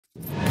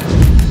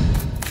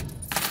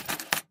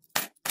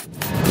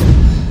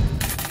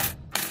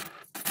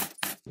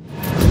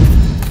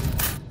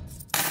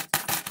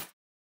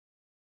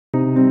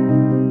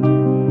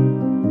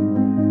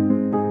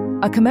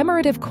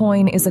commemorative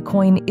coin is a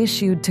coin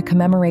issued to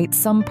commemorate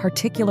some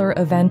particular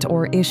event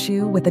or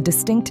issue with a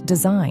distinct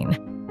design,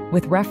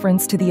 with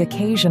reference to the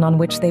occasion on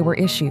which they were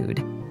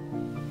issued.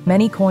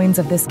 Many coins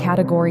of this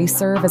category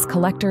serve as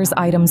collector's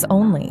items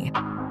only,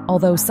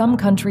 although some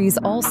countries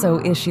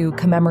also issue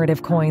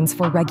commemorative coins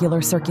for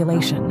regular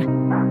circulation.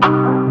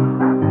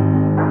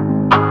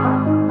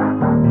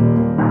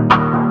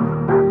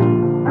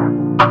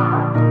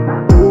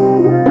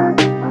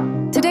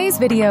 Today's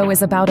video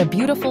is about a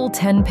beautiful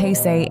 10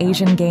 Paise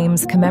Asian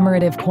Games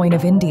commemorative coin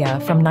of India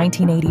from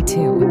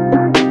 1982.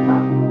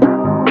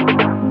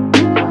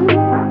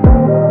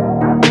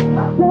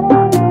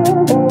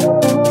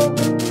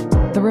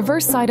 The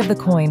reverse side of the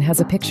coin has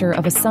a picture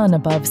of a sun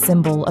above,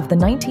 symbol of the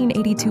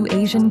 1982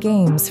 Asian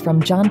Games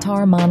from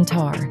Jantar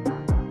Mantar.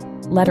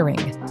 Lettering: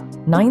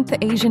 9th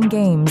Asian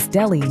Games,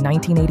 Delhi,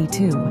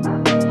 1982.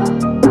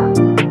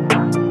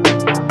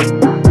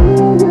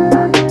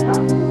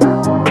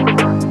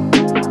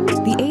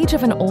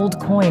 Of an old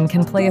coin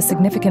can play a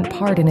significant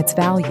part in its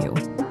value.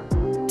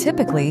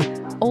 Typically,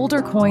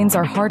 older coins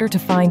are harder to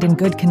find in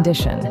good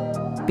condition,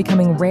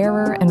 becoming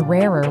rarer and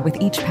rarer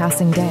with each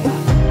passing day.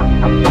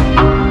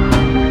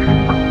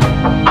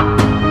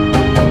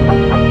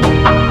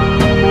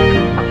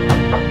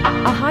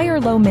 A high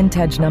or low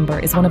mintage number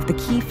is one of the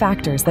key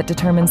factors that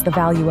determines the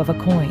value of a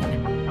coin.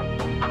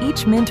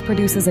 Each mint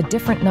produces a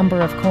different number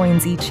of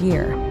coins each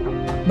year,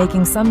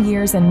 making some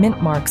years and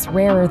mint marks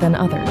rarer than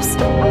others.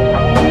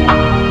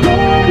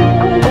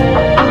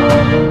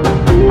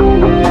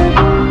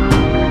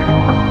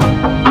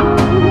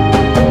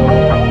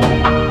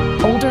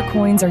 Older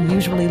coins are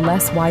usually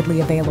less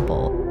widely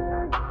available.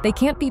 They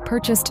can't be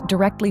purchased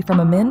directly from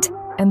a mint,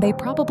 and they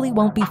probably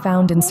won't be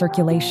found in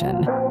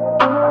circulation.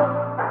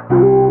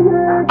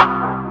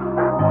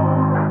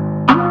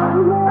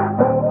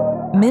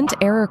 Mint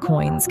error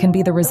coins can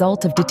be the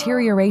result of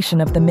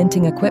deterioration of the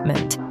minting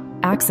equipment,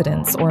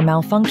 accidents, or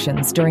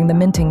malfunctions during the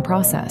minting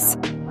process.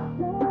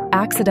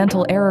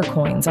 Accidental error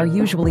coins are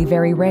usually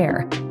very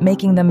rare,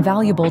 making them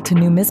valuable to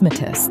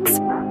numismatists.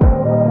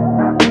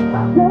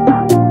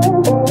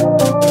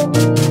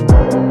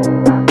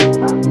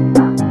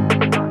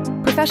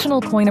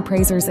 Professional coin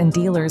appraisers and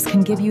dealers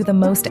can give you the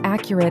most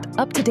accurate,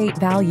 up-to-date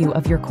value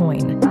of your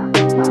coin.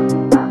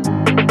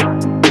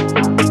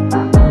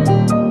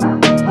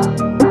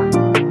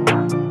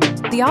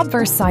 The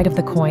obverse side of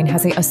the coin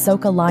has a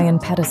Asoka lion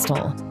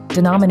pedestal,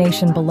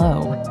 denomination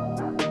below.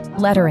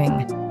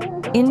 Lettering: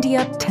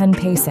 India 10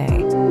 Paise.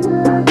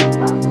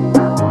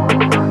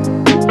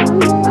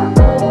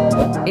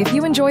 If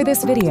you enjoy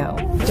this video,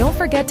 don't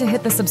forget to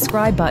hit the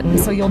subscribe button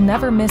so you'll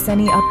never miss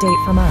any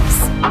update from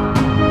us.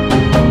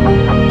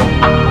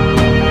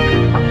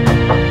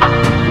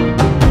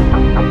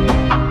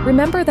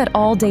 Remember that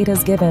all data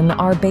given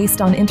are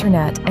based on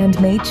internet and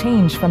may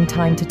change from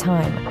time to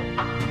time.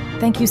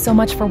 Thank you so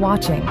much for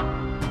watching.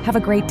 Have a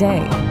great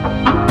day.